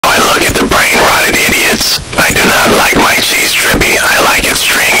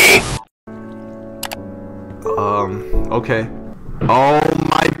Okay. Oh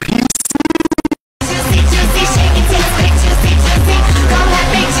my piece.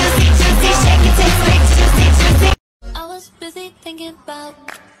 I was busy thinking about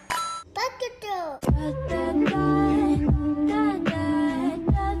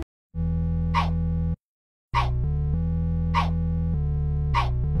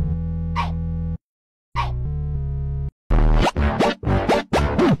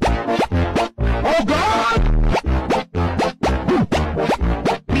Oh God!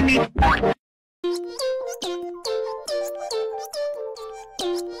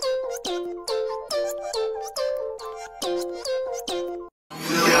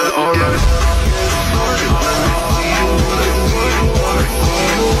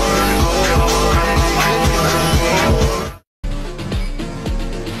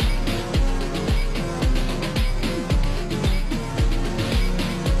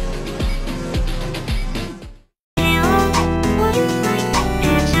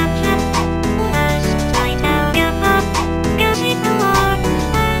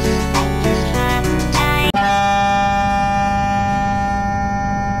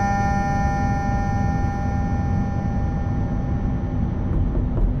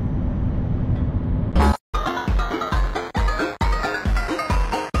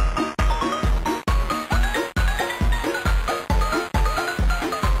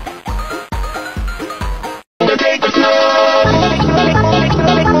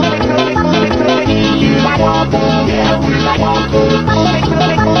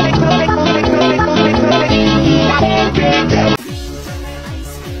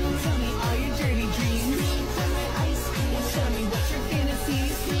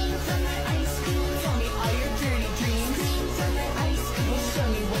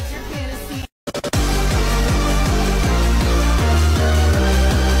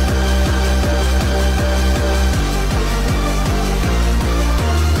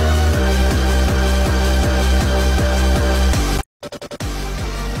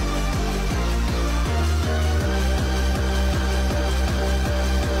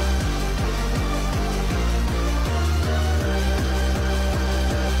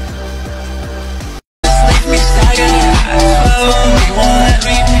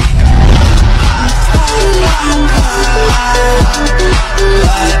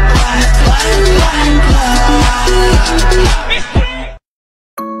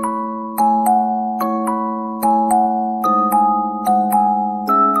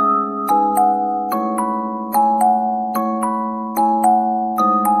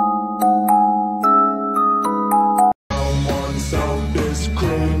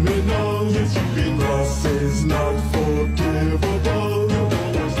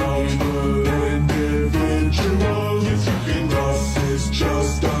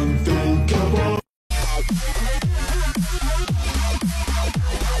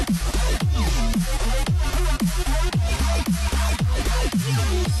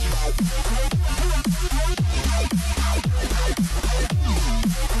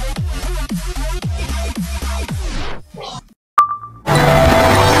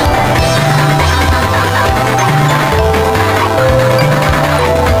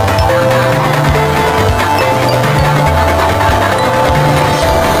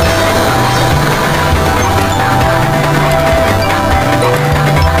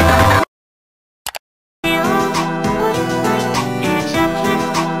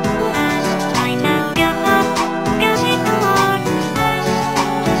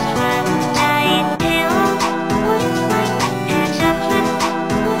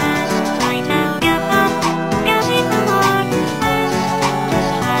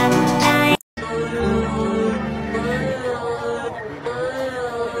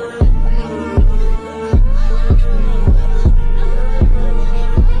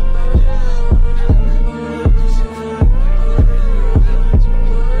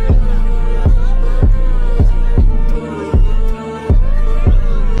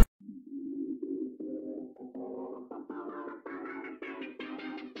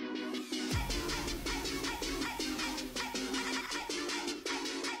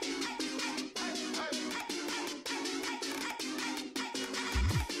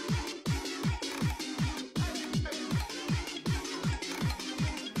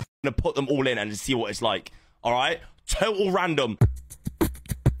 Gonna put them all in and see what it's like. All right, total random.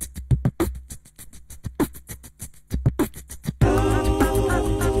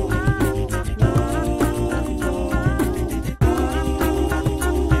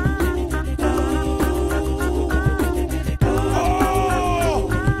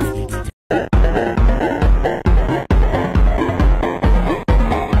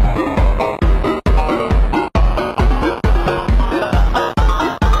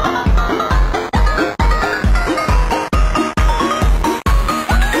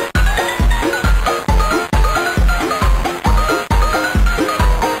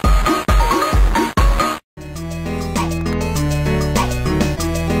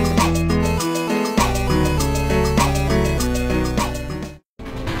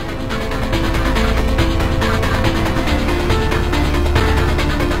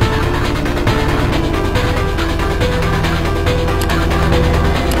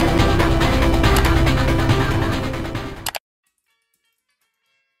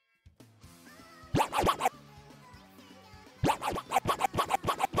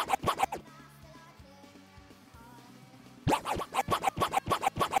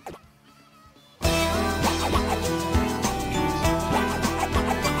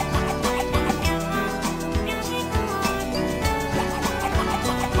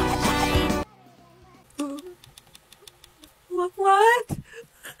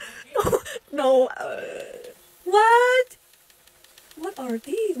 What are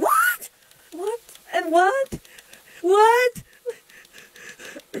these? What? What? And what? What?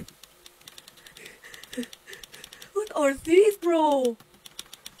 What are these, bro?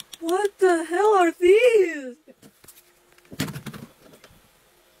 What the hell are these?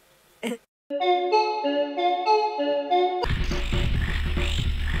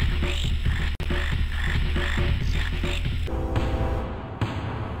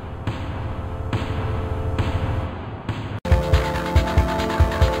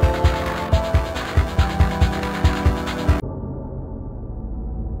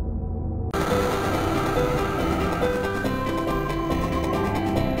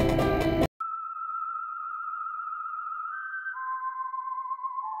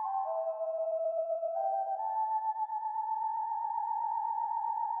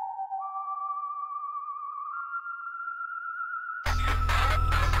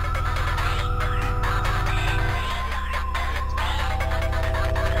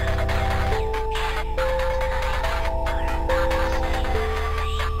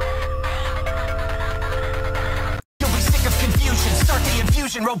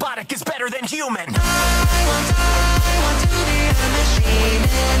 Robotic is better than human. I want to be a machine,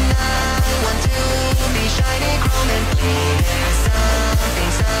 and I want to be shiny, chrome, and clean.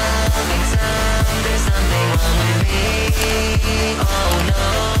 There's something wrong with me. Oh no.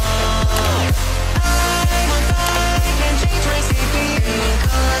 I want I can change my CPU,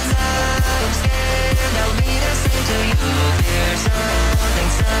 'cause I'm scared I'll be the same to you. There's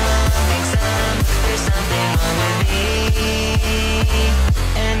something wrong with me.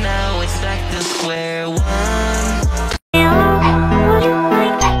 And now it's back to square one. Would you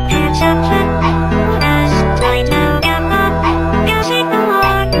like ketchup? I know you're not music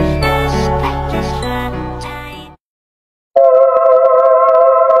award. Just the time.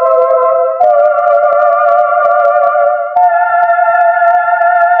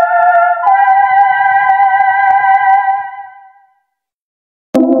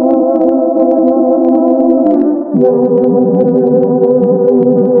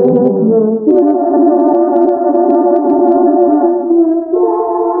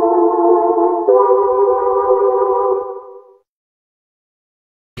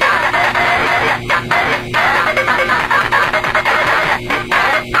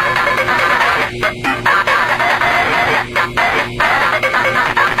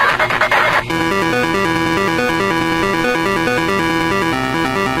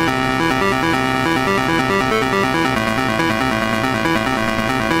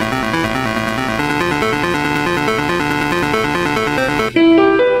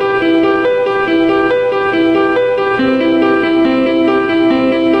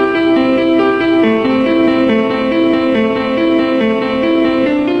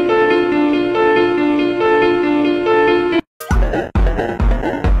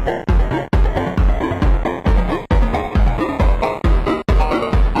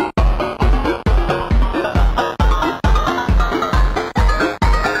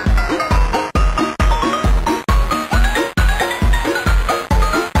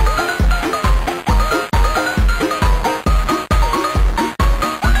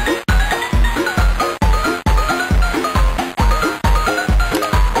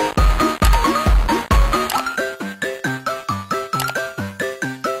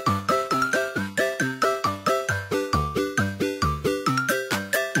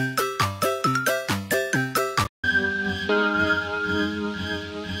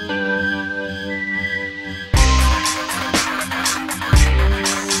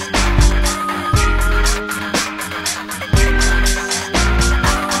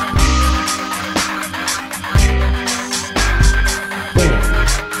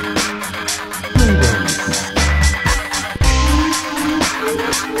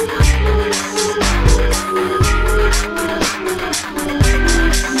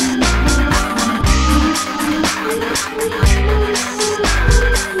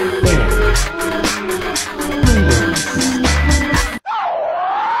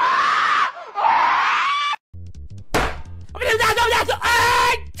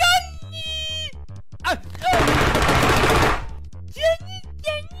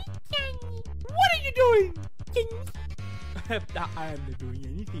 I am not doing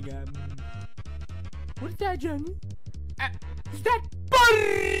anything. What's that, Johnny? Is that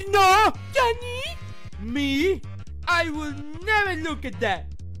porno, Johnny? Me? I will never look at that.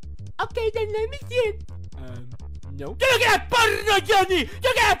 Okay, then let me see it. No. You look at that porno, Johnny! You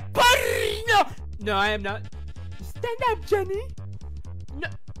look at that porno! No, I am not. Stand up, Johnny. No.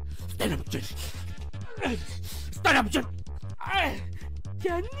 Stand up, Johnny. Stand up, Johnny.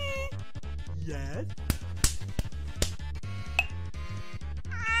 Johnny. Yes.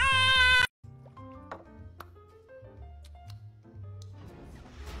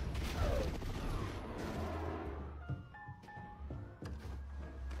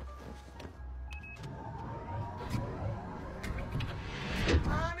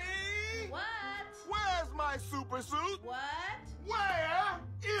 Honey? What? Where's my super suit? What? Where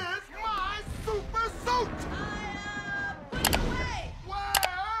is my super suit? Put it away.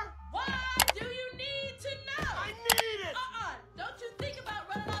 Where? Why do you need to know? I need it! Don't you think about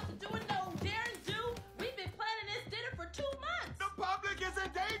running off to doing no daring do? We've been planning this dinner for 2 months. The public is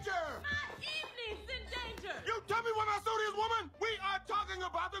in danger! My evening's in danger. You tell me what my suit is, woman! We are talking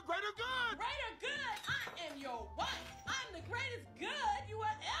about the greater good! Greater good. I am your wife. I'm the greatest good you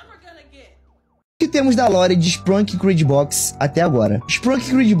are ever gonna get. O que temos da lore de Sprunki Incredibox até agora? Sprunki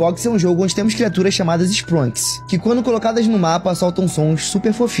Incredibox é um jogo onde temos criaturas chamadas Sprunks, que quando colocadas no mapa soltam sons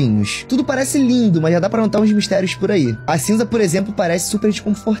super fofinhos. Tudo parece lindo, mas já dá pra notar uns mistérios por aí. A cinza, por exemplo, parece super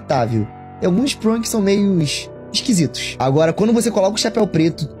desconfortável. E alguns Sprunks são meio esquisitos. Agora, quando você coloca o chapéu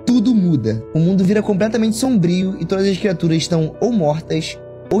preto, tudo muda. O mundo vira completamente sombrio e todas as criaturas estão ou mortas,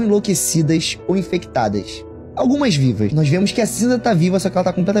 ou enlouquecidas, ou infectadas. Algumas vivas. Nós vemos que a cinza tá viva, só que ela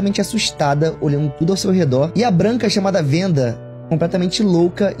tá completamente assustada, olhando tudo ao seu redor. E a branca, chamada Venda, completamente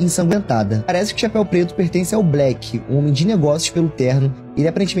louca e ensanguentada. Parece que o chapéu preto pertence ao Black, um homem de negócios pelo terno. Ele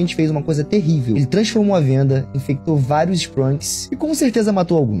aparentemente fez uma coisa terrível. Ele transformou a Venda, infectou vários Sprunks e com certeza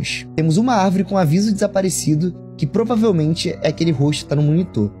matou alguns. Temos uma árvore com aviso desaparecido, que provavelmente é aquele rosto que tá no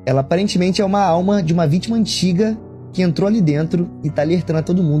monitor. Ela aparentemente é uma alma de uma vítima antiga que entrou ali dentro e tá alertando a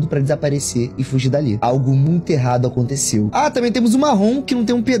todo mundo pra desaparecer e fugir dali. Algo muito errado aconteceu. Ah, também temos o marrom, que não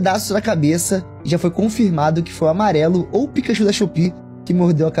tem um pedaço da cabeça, e já foi confirmado que foi o amarelo ou o Pikachu da Shopee que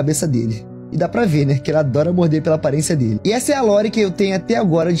mordeu a cabeça dele. E dá pra ver, né, que ele adora morder pela aparência dele. E essa é a lore que eu tenho até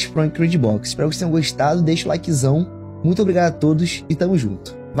agora de Sprunki Incredibox. Espero que vocês tenham gostado, deixa o likezão. Muito obrigado a todos e tamo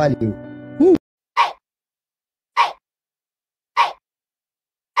junto. Valeu!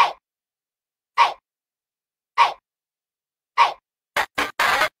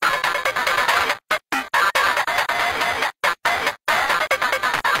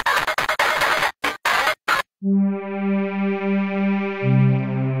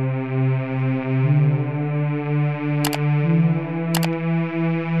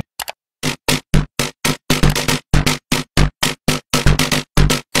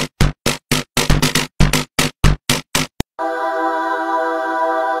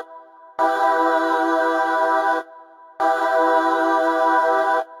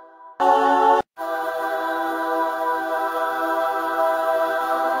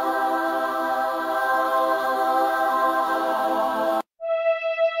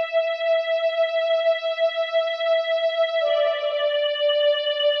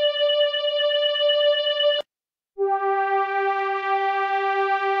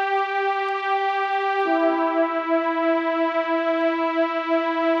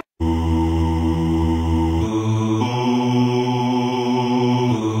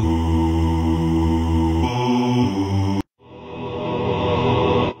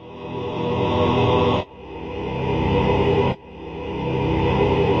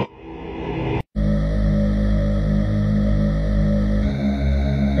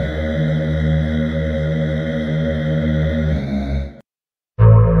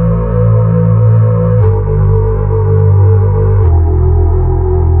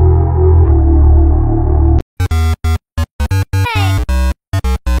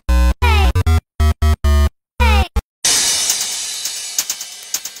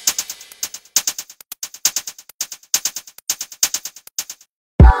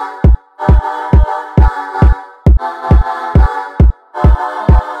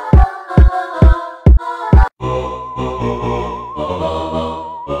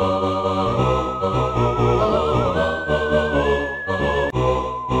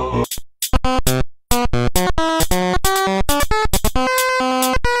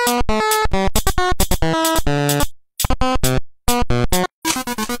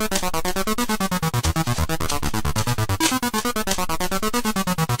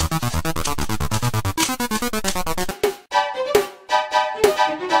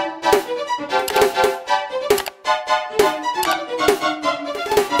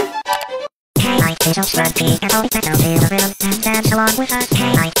 little Sprunki and all that feel the rhythm and dance along with us.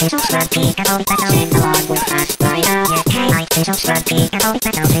 Hey, little Sprunki and all that sing along with us right now. Yeah, hey, little Sprunki and all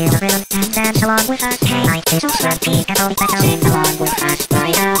that feel the rhythm and dance along with us. Hey, little Sprunki and all that sing along with us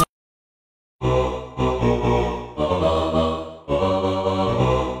right now.